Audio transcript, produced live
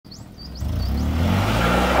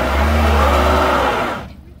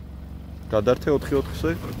გადართე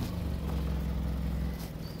 4-4-ზე.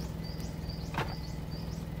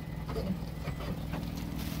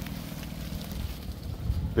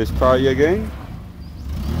 Let's try again.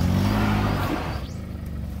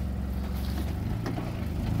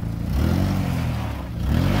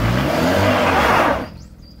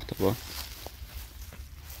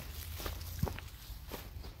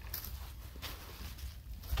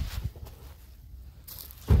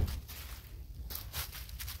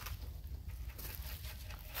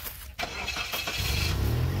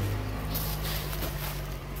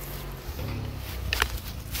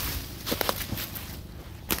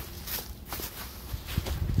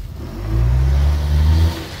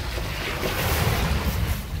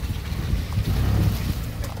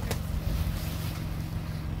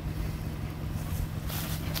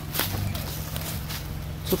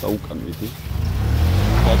 ცოტა უკან მიდი.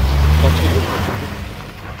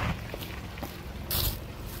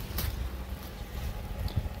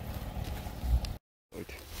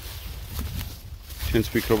 შენც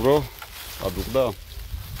ფიქრობ რომ ადუღდა?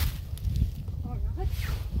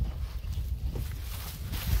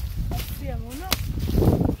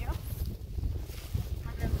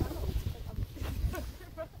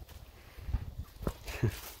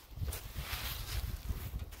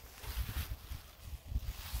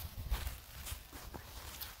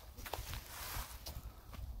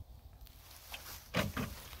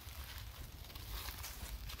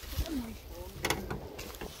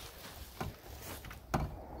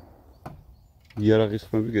 იარაღის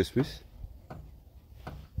ხმები გესმის?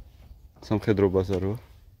 სამხედრო ბაზაროა.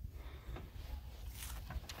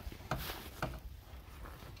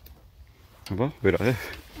 აბა, ვერ აღე.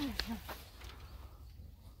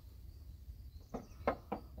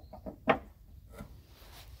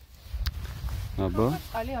 აბა.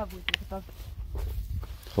 ყალი აგვიდგა.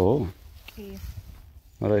 ხო? კი.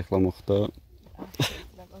 არა, ეხლა მოხდა.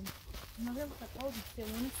 მაგრამ საკმაოდ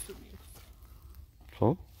ცელონი სული. ხო?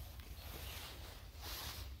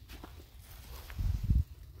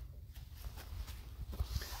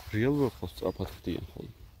 რეალურად ხო სწრაფად ხდიან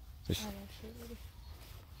ხოლმე. ეს არა, შეიძლება.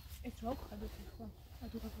 ეს რა ვხადოთ ახლა?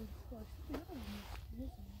 ადუღებული ხო არის?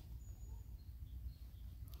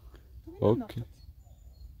 ოკეი.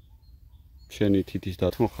 შენი თითის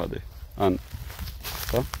დათმოხადე? ან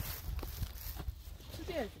ხა?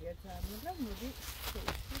 ცუდი აზრია ძალიან, მაგრამ მოდი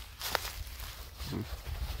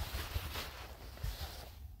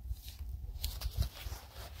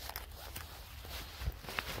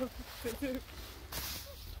შევხვდით.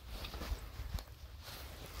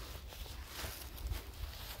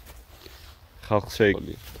 ხალხს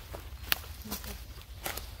შეიგული.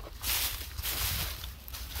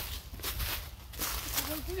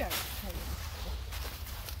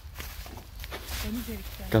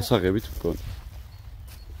 გასაღებით მგონი.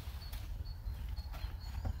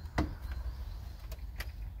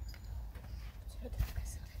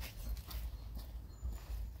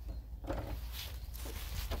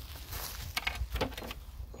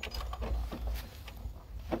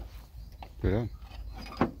 ვერა?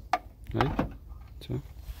 აი? ცა?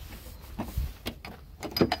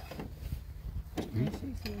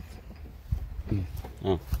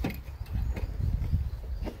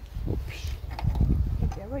 ოპს.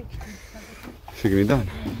 შეგნიდან?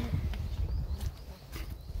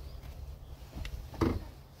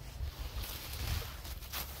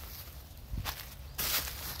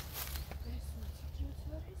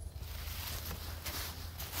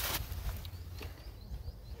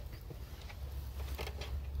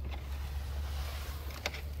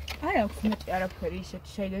 აი აქვს მეტი არაფერი ისეთი,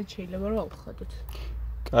 საიდანაც შეიძლება რომ ავხადოთ.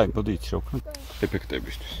 კაი, მოდი იცი რა ვქნა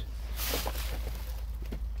ეფექტებისთვის.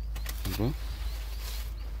 აბა.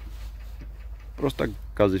 просто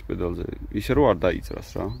გაზის პედალზე ისე რომ არ დაიწრას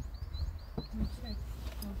რა.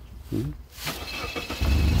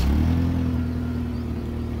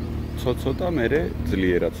 ცოტა მერე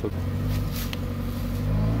ძლიერად ცოტა.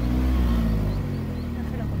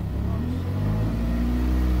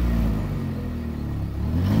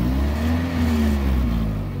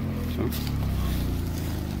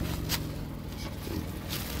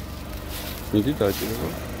 მიდი დაჭირება.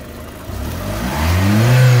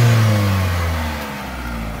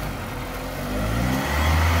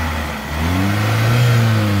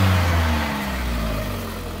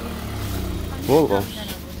 ვოლგა.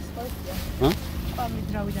 ჰა? ამი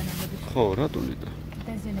დრავიდან ამოდის. ხო, რატომი და?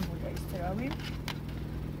 დაზიანებულია ის დრავი.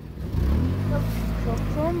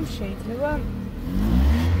 რომ შეიძლება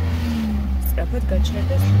სწრაფად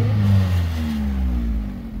გაჩერდეს.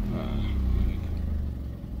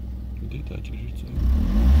 დაჭირდა.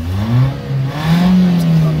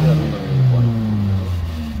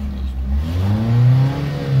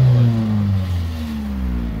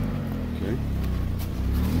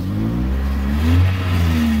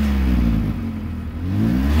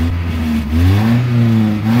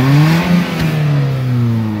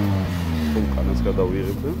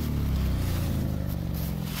 ვიღებდა.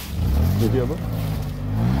 მოდი აბა.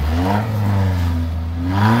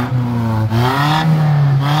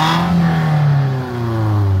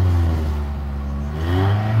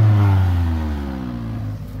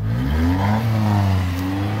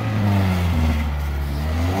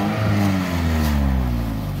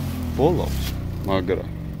 ბოლოს, მაგრა.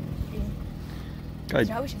 კაი,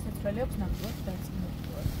 რავი შესაძლებელი აქვს ნამდვილად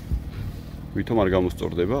დაწინებულად. ვითომ არ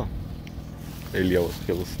გამოსწორდება? ელიავას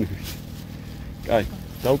ხელოსნები. კაი,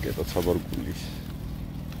 დავკეტოთ საბარგულის.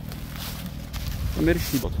 მე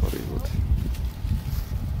რიხიბოთ ვარიღოთ.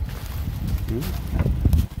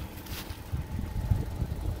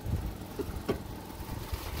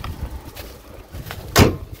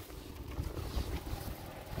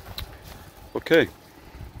 ოკეი.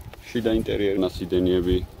 შიდა ინტერიერი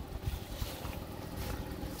ნასიდენიები.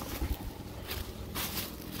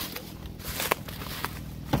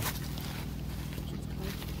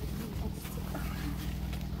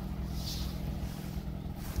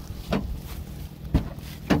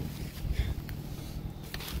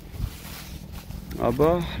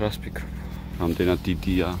 აბა, რას ფიქრობ? რამდენად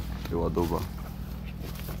დიდია ტევადობა?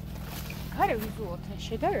 გარე ვიზუალთან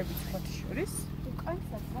შედარებით მათ შორის უკან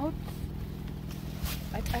საკმაოდ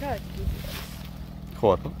პატარა ადგილი არის. ხო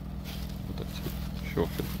არა? უდაცი.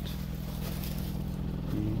 შევხედოთ.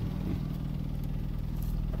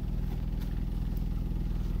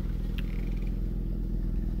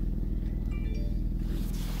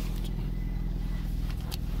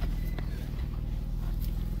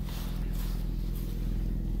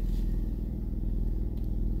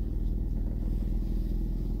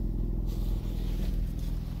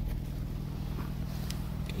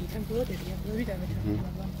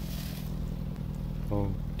 ო,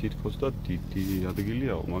 თითქოს და დიდი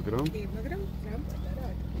ადგილიაო, მაგრამ კი, მაგრამ რამ პატარა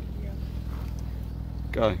ადგილია.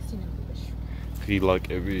 კაი, სინამდვილეში.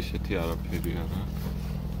 ღილაკები ისეთი არაფერი არა.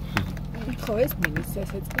 ხო, ეს მინის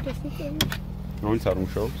ესეც ეს რომელიც არ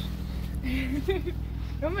მუშაობს?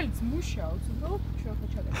 რომელიც მუშაობს, უბრალოდ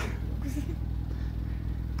შევხოჩადებს.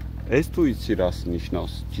 ეს თუ იცი რას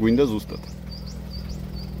ნიშნავს? გვინდა ზუსტად.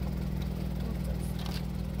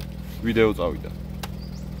 ვიდეო წავიდა.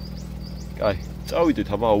 კაი, წავიდეთ,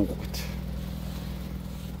 აბა აუყვეთ.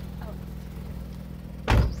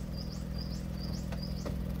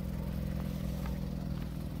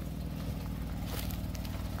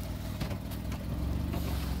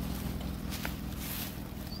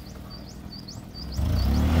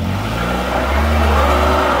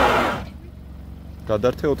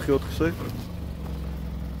 გადართე 4-4-ზე?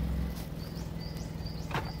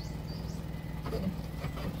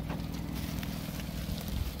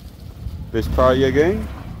 Let's try again.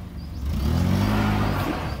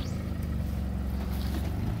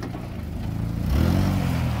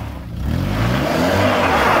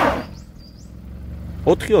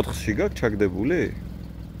 ოთხი-ოთხში გაქვს ჩაგდებული?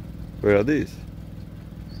 ვერ ადის?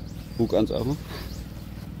 უკან წავა.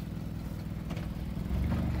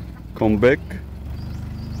 Come back.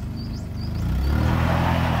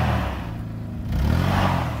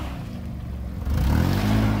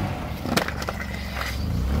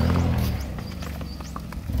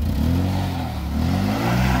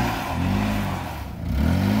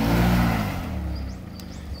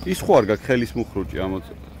 ის ხო არ გაქვს ხელის მუხრუჭი ამოწ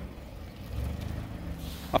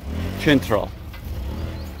central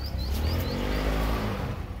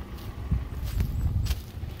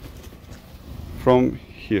from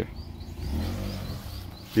here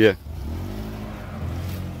yeah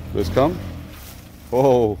let's come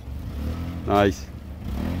oh nice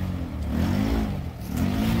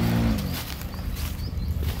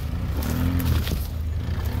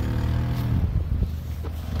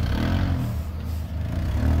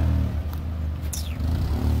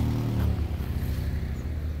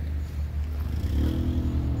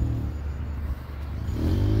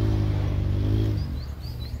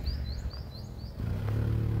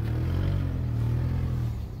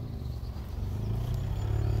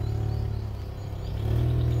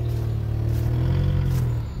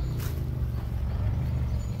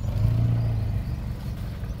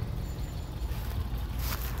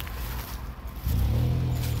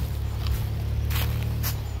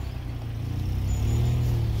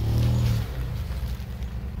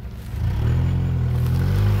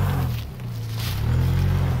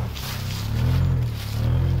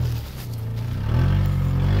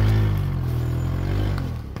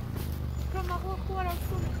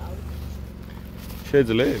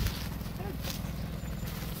შეიძლება?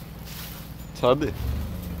 ცადე?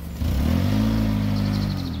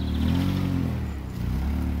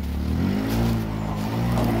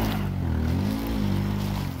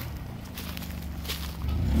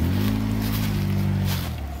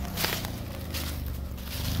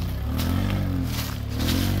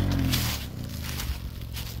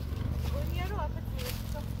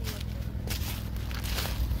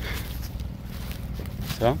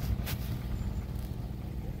 რა?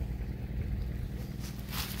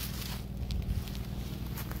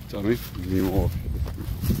 წამი მიმოვაკ